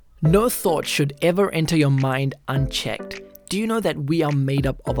No thought should ever enter your mind unchecked. Do you know that we are made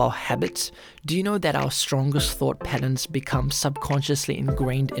up of our habits? Do you know that our strongest thought patterns become subconsciously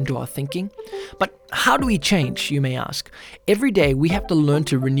ingrained into our thinking? But how do we change, you may ask? Every day we have to learn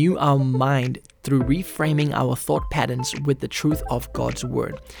to renew our mind through reframing our thought patterns with the truth of God's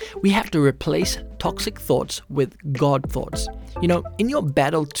Word. We have to replace toxic thoughts with God thoughts. You know, in your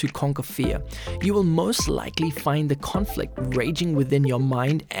battle to conquer fear, you will most likely find the conflict raging within your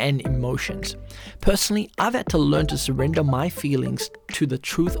mind and emotions. Personally, I've had to learn to surrender my feelings to the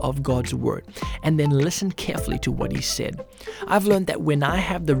truth of God's Word and then listen carefully to what He said. I've learned that when I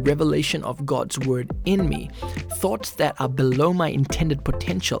have the revelation of God's Word in me, thoughts that are below my intended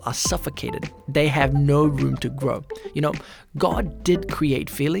potential are suffocated. They have no room to grow. You know, God did create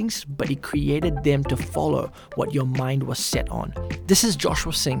feelings, but He created them to follow what your mind was set on. This is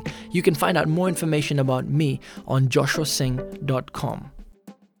Joshua Singh. You can find out more information about me on joshuasingh.com.